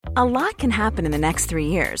A lot can happen in the next 3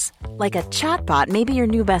 years. Like a chatbot may be your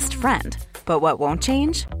new best friend. But what won't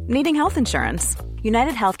change? Needing health insurance.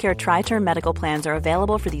 United Healthcare Tri-Term Medical Plans are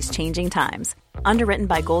available for these changing times. Underwritten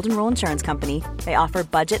by Golden Rule Insurance Company, they offer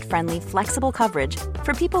budget-friendly, flexible coverage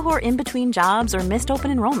for people who are in between jobs or missed open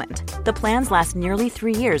enrollment. The plans last nearly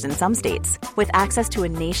 3 years in some states, with access to a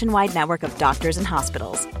nationwide network of doctors and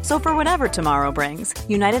hospitals. So for whatever tomorrow brings,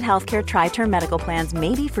 United Healthcare Tri-Term Medical Plans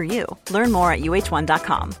may be for you. Learn more at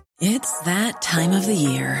uh1.com. It's that time of the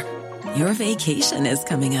year. Your vacation is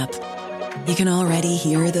coming up. You can already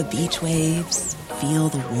hear the beach waves, feel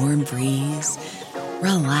the warm breeze,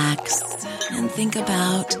 relax, and think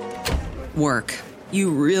about work.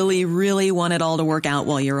 You really, really want it all to work out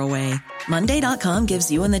while you're away. Monday.com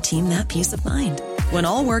gives you and the team that peace of mind. When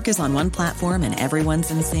all work is on one platform and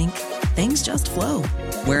everyone's in sync, things just flow.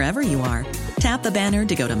 Wherever you are, tap the banner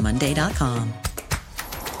to go to Monday.com.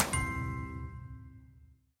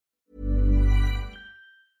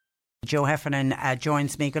 Joe Heffernan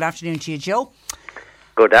joins me. Good afternoon to you, Joe.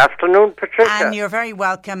 Good afternoon, Patricia. And you're very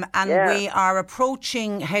welcome. And we are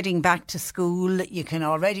approaching heading back to school. You can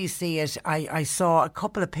already see it. I saw a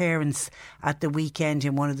couple of parents at the weekend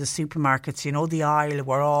in one of the supermarkets, you know, the aisle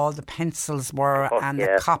where all the pencils were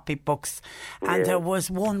the copybooks. And there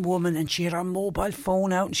was one woman and she had her mobile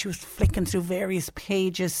phone out and she was flicking through various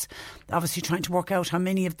pages, obviously trying to work out how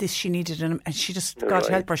many of this she needed. And she just, God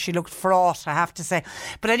help her, she looked fraught, I have to say.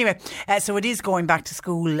 But anyway, so it is going back to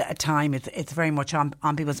school time. It's very much on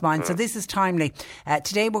people's minds. So this is timely.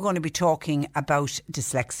 Today we're going to be talking about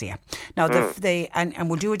dyslexia. Now, and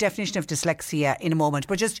we'll do a definition of dyslexia in a moment.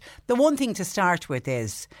 But just the one thing to start with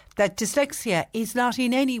is that dyslexia is not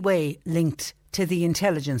in any way linked to the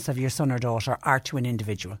intelligence of your son or daughter or to an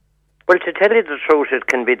individual. Well, to tell you the truth, it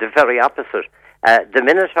can be the very opposite. The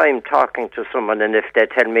minute I'm talking to someone and if they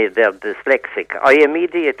tell me they're dyslexic, I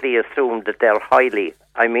immediately assume that they're highly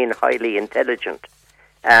intelligent.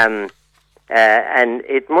 And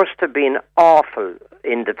it must have been awful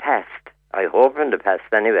in the past, I hope in the past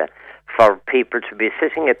anyway, for people to be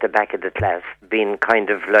sitting at the back of the class being kind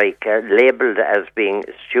of like labelled as being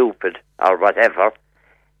stupid or whatever,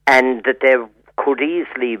 and that they could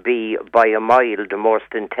easily be by a mile the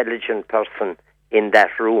most intelligent person in that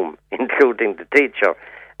room, including the teacher.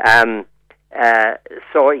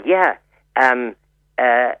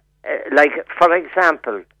 Like, for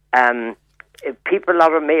example, people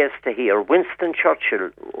are amazed to hear Winston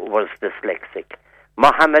Churchill was dyslexic.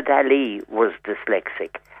 Muhammad Ali was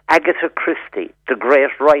dyslexic. Agatha Christie, the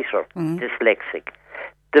great writer, dyslexic.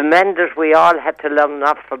 The men that we all had to learn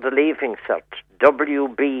off for the Leaving Cert,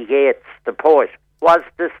 W.B. Yeats, the poet, was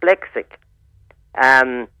dyslexic.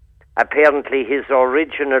 Apparently his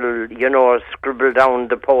original, scribbled down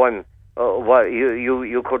the poem,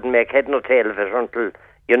 you couldn't make head nor tail of it until,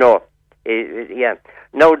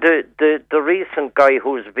 Now, the recent guy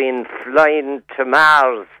who's been flying to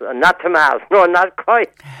Mars, not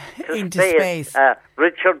quite, into space.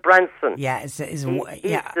 Richard Branson. Yeah, he's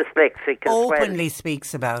dyslexic as openly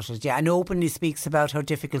speaks about it, and openly speaks about how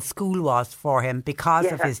difficult school was for him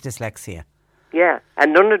because of his dyslexia. Yeah,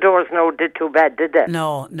 and none of those did too bad, did they?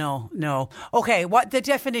 No. Okay, what the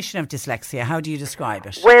definition of dyslexia? How do you describe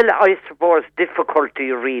it? Well, I suppose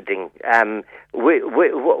difficulty reading.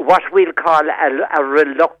 What we'll call a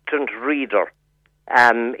reluctant reader.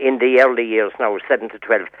 In the early years now, 7 to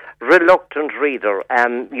 12, reluctant reader.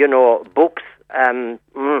 Books.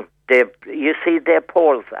 They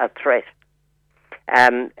pose a threat.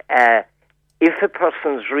 If a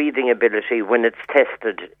person's reading ability, when it's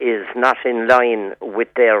tested, is not in line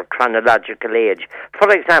with their chronological age.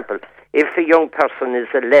 For example, if a young person is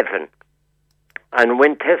 11, and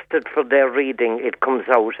when tested for their reading, it comes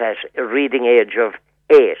out at a reading age of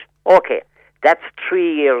 8. Okay, that's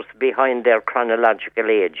 3 years behind their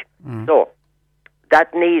chronological age. So,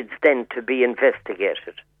 that needs then to be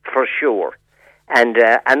investigated, for sure. And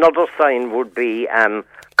another sign would be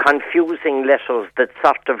confusing letters that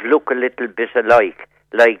sort of look a little bit alike,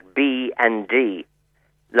 like B and D.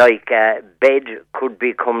 Like bed could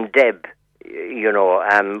become Deb,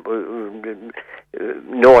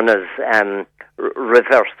 known as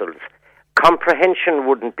reversals. Comprehension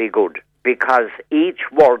wouldn't be good because each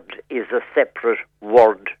word is a separate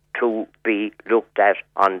word to be looked at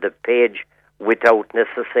on the page without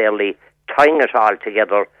necessarily tying it all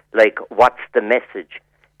together, like what's the message.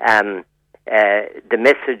 The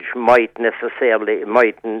message mightn't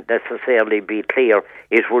necessarily be clear.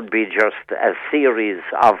 It would be just a series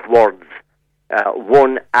of words,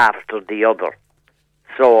 one after the other.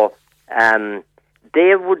 So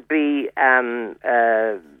there would be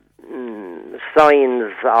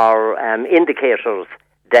signs or indicators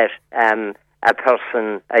that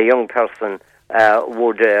a young person,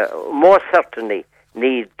 would most certainly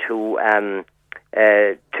need to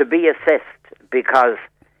be assessed, because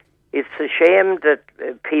it's a shame that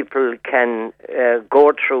people can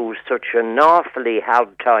go through such an awfully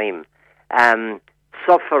hard time,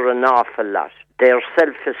 suffer an awful lot. Their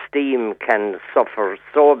self-esteem can suffer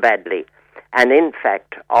so badly. And in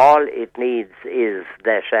fact, all it needs is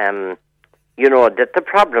that, that the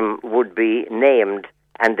problem would be named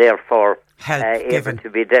and therefore able to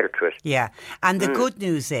be dealt with. Yeah. And the good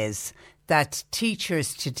news is that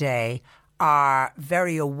teachers today are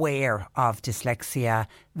very aware of dyslexia,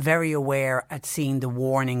 very aware at seeing the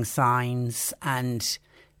warning signs, and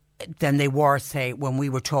than they were, say, when we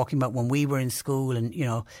were talking about when we were in school, and,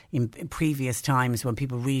 in previous times when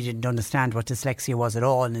people really didn't understand what dyslexia was at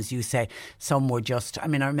all. And as you say, some were just, I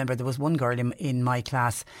remember there was one girl in my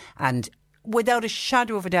class, and without a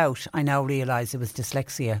shadow of a doubt, I now realise it was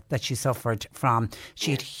dyslexia that she suffered from. She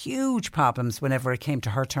had huge problems whenever it came to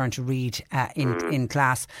her turn to read in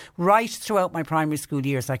class. Right throughout my primary school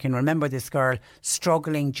years, I can remember this girl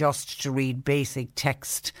struggling just to read basic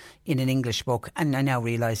text in an English book, and I now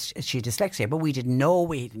realise she had dyslexia. But we didn't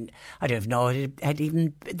know. I don't know. It had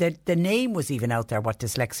even the name was even out there what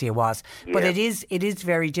dyslexia was. Yeah. But it is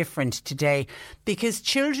very different today, because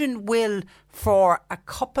children will, for a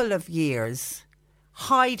couple of years,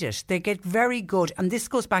 hide it. They get very good, and this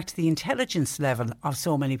goes back to the intelligence level of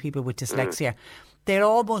so many people with dyslexia. They'll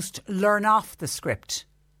almost learn off the script.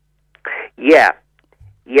 Yeah,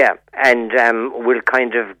 and we'll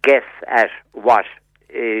kind of guess at what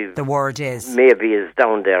the word is. Maybe is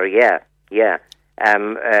down there, yeah.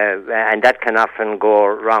 And that can often go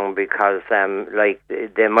wrong, because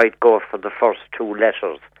they might go for the first two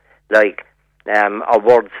letters, like a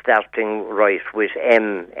word starting right with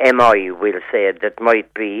M-I, we'll say, that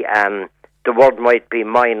might be, the word might be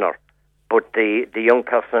minor, but the young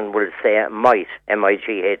person will say might,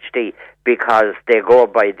 M-I-G-H-T, because they go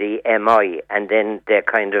by the M-I, and then they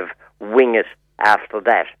kind of wing it after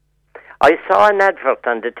that. I saw an advert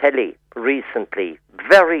on the telly recently,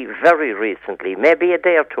 very, very recently, maybe a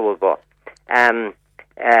day or two ago,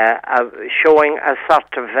 showing a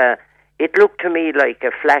sort of, it looked to me like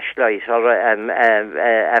a flashlight or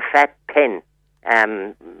a fat pen,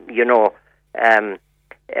 and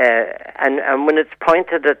when it's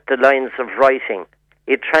pointed at the lines of writing,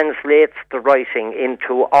 it translates the writing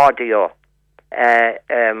into audio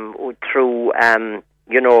through,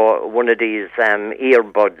 one of these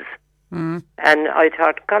earbuds. And I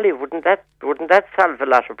thought, golly, wouldn't that solve a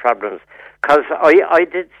lot of problems? Because I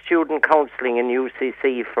did student counselling in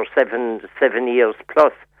UCC for seven years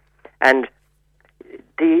plus, and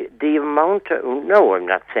the amount of, no, I'm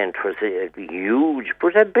not saying it was huge,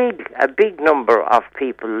 but a big number of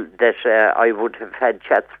people that I would have had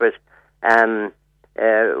chats with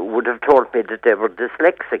would have told me that they were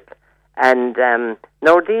dyslexic. And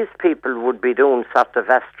now these people would be doing sort of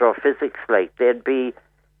astrophysics, like they'd be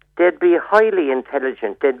highly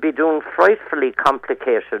intelligent. They'd be doing frightfully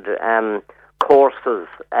complicated courses,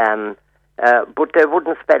 but they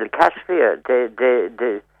wouldn't spell cash for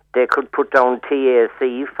you. They could put down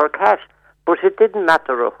TAC for cash, but it didn't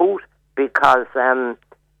matter a hoot, because there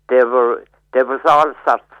was all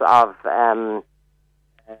sorts of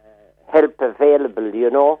help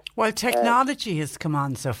available, Well, technology has come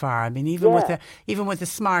on so far. Even with a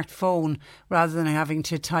smartphone, rather than having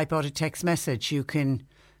to type out a text message, you can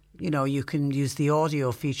use the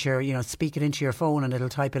audio feature, speak it into your phone and it'll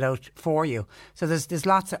type it out for you. So there's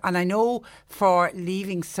lots and I know for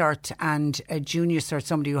Leaving Cert and a Junior Cert,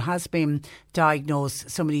 somebody who has been diagnosed,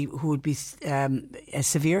 somebody who would be a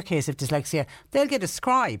severe case of dyslexia, they'll get a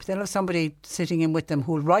scribe. They'll have somebody sitting in with them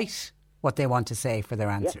who'll write what they want to say for their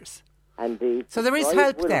answers. And so there is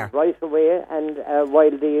help there. Right away, and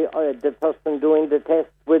while the person doing the test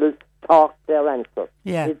will talk their answer.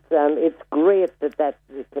 Yeah. It's great that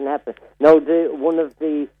can happen. Now, one of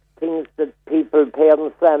the things that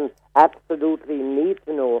parents absolutely need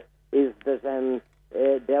to know is that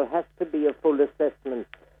there has to be a full assessment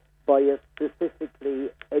by a specifically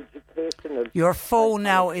educational... Your phone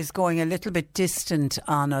now is going a little bit distant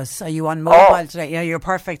on us. Are you on mobile today? Yeah, you're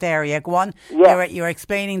perfect there. Yeah, go on. Yeah. You're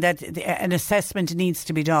explaining that an assessment needs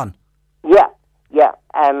to be done. Yeah.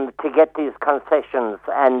 To get these concessions,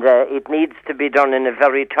 and it needs to be done in a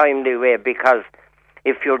very timely way, because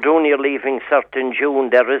if you're doing your Leaving Cert in June,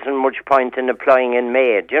 there isn't much point in applying in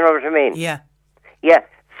May. Do you know what I mean? Yeah. Yeah.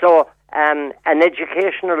 So an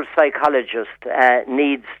educational psychologist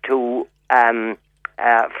needs to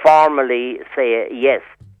formally say, yes,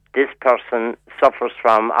 this person suffers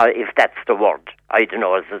from, if that's the word, I don't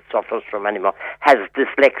know, as it suffers from anymore, has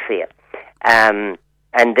dyslexia.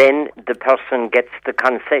 And then the person gets the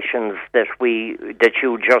concessions that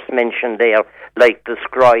you just mentioned there, like the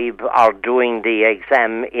scribe or doing the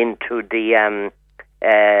exam into the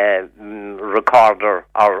recorder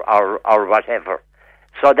or whatever.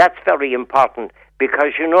 So that's very important,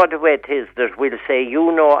 because you know the way it is that we'll say,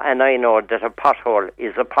 you know and I know that a pothole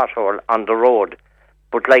is a pothole on the road.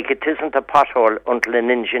 But like, it isn't a pothole until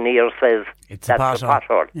an engineer says that's a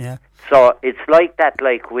pothole. Yeah. So it's like that,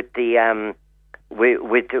 like with the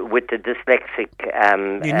with the dyslexic.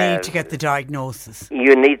 You need to get the diagnosis.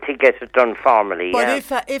 You need to get it done formally. But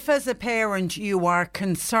if as a parent you are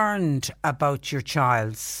concerned about your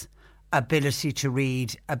child's ability to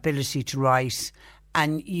read, ability to write,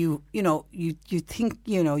 and you think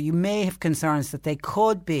you may have concerns that they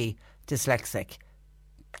could be dyslexic,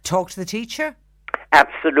 talk to the teacher.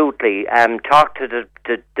 Absolutely. Talk to the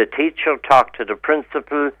teacher, talk to the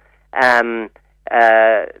principal.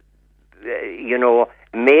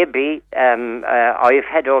 Maybe I've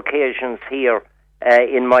had occasions here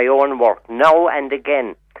in my own work, now and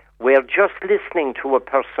again, where just listening to a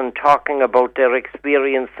person talking about their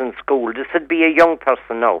experience in school. This would be a young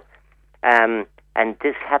person now. And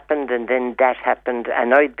this happened and then that happened,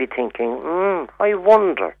 and I'd be thinking, I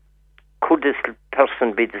wonder, could this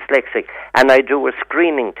person be dyslexic? And I do a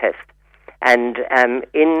screening test. And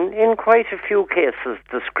in quite a few cases,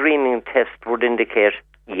 the screening test would indicate,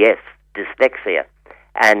 yes, dyslexia.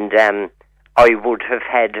 And I would have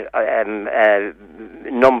had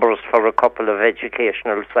numbers for a couple of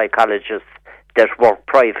educational psychologists that work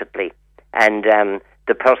privately. And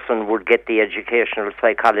the person would get the educational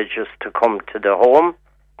psychologist to come to the home,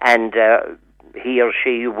 and he or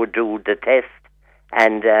she would do the test.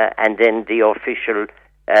 And then the official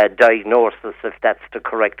diagnosis, if that's the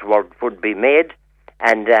correct word, would be made,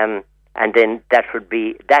 and then that would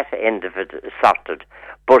be that end of it sorted.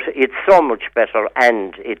 But it's so much better,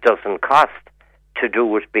 and it doesn't cost to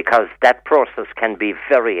do it, because that process can be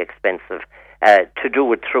very expensive. To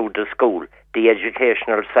do it through the school, the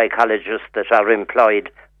educational psychologists that are employed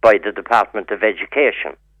by the Department of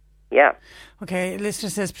Education. Yeah. Okay, listener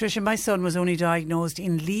says, Patricia, my son was only diagnosed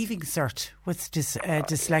in Leaving Cert with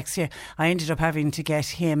dyslexia. I ended up having to get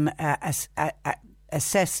him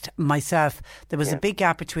assessed myself. There was a big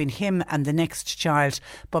gap between him and the next child,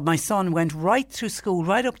 but my son went right through school,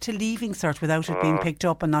 right up to Leaving Cert, without it being picked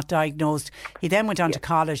up and not diagnosed. He then went on to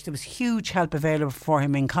college. There was huge help available for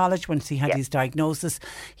him in college once he had his diagnosis.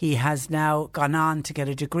 He has now gone on to get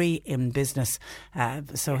a degree in business,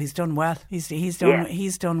 so he's done well. He's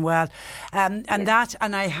done well, and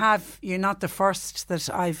I have, you're not the first that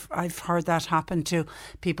I've heard that happen to,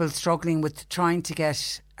 people struggling with trying to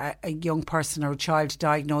get a young person or a child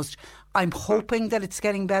diagnosed. I'm hoping that it's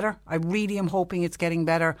getting better. I really am hoping it's getting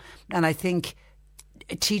better. And I think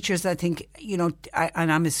teachers, and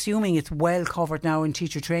I'm assuming it's well covered now in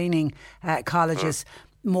teacher training colleges,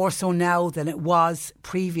 more so now than it was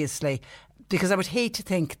previously. Because I would hate to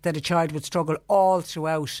think that a child would struggle all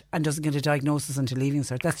throughout and doesn't get a diagnosis until Leaving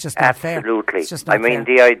Cert. That's just not fair. Absolutely. It's just not fair.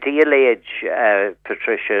 The ideal age,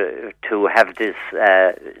 Patricia, to have this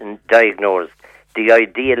diagnosed, the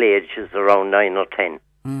ideal age is around 9 or 10.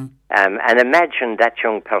 And imagine that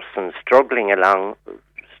young person struggling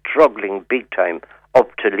big time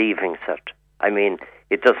up to Leaving Cert. I mean,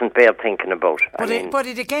 it doesn't bear thinking about. But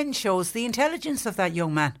it again shows the intelligence of that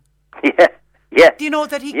young man. Yeah. Do you know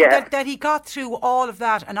that he got through all of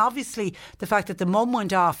that? And obviously the fact that the mum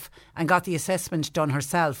went off and got the assessment done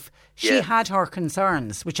herself, she had her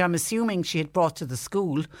concerns, which I'm assuming she had brought to the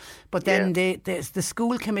school. But then the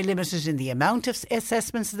school can be limited in the amount of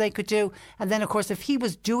assessments that they could do. And then, of course, if he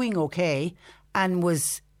was doing okay and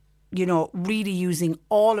was, really using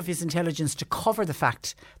all of his intelligence to cover the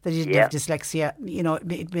fact that he didn't have dyslexia,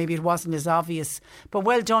 maybe it wasn't as obvious. But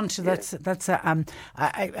well done to that's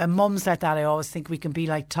mums like that. I always think we can be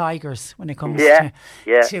like tigers when it comes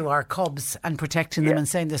to our cubs and protecting them and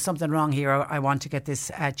saying there's something wrong here. I want to get this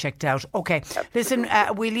checked out. Okay, listen,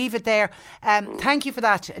 we leave it there. Thank you for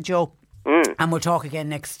that, Joe. And we'll talk again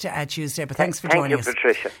next Tuesday. But thanks for joining us. Thank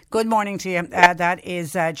you, Patricia. Good morning to you. That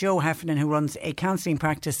is Joe Heffernan, who runs a counselling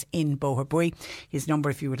practice in Boherbue. His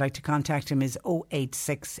number, if you would like to contact him, is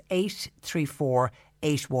 0868 34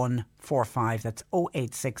 8145. That's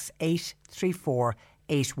 0868 34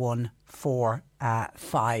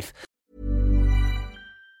 8145.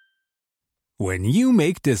 When you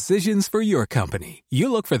make decisions for your company,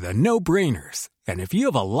 you look for the no-brainers. And if you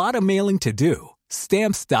have a lot of mailing to do,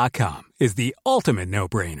 Stamps.com is the ultimate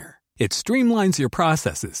no-brainer. It streamlines your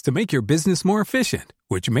processes to make your business more efficient,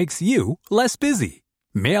 which makes you less busy.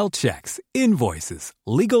 Mail checks, invoices,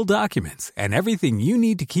 legal documents, and everything you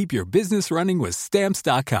need to keep your business running with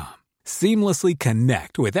Stamps.com. Seamlessly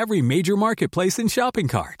connect with every major marketplace and shopping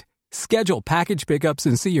cart. Schedule package pickups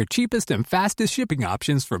and see your cheapest and fastest shipping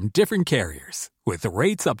options from different carriers, with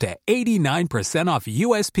rates up to 89% off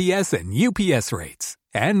USPS and UPS rates.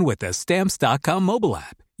 And with the Stamps.com mobile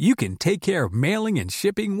app, you can take care of mailing and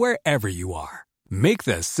shipping wherever you are. Make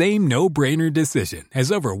the same no-brainer decision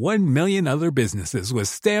as over 1 million other businesses with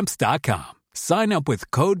Stamps.com. Sign up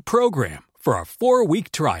with code PROGRAM for a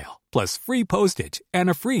 4-week trial, plus free postage and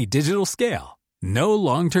a free digital scale. No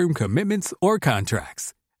long-term commitments or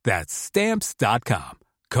contracts. That's Stamps.com.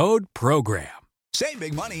 Code PROGRAM. Save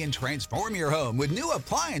big money and transform your home with new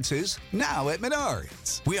appliances now at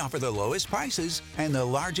Menards. We offer the lowest prices and the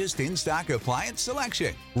largest in-stock appliance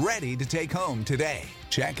selection. Ready to take home today.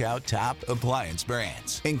 Check out top appliance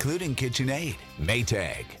brands, including KitchenAid,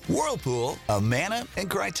 Maytag, Whirlpool, Amana, and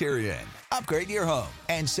Criterion. Upgrade your home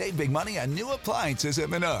and save big money on new appliances at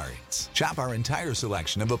Menards. Shop our entire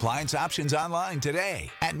selection of appliance options online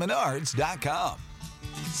today at Menards.com.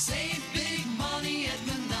 Save big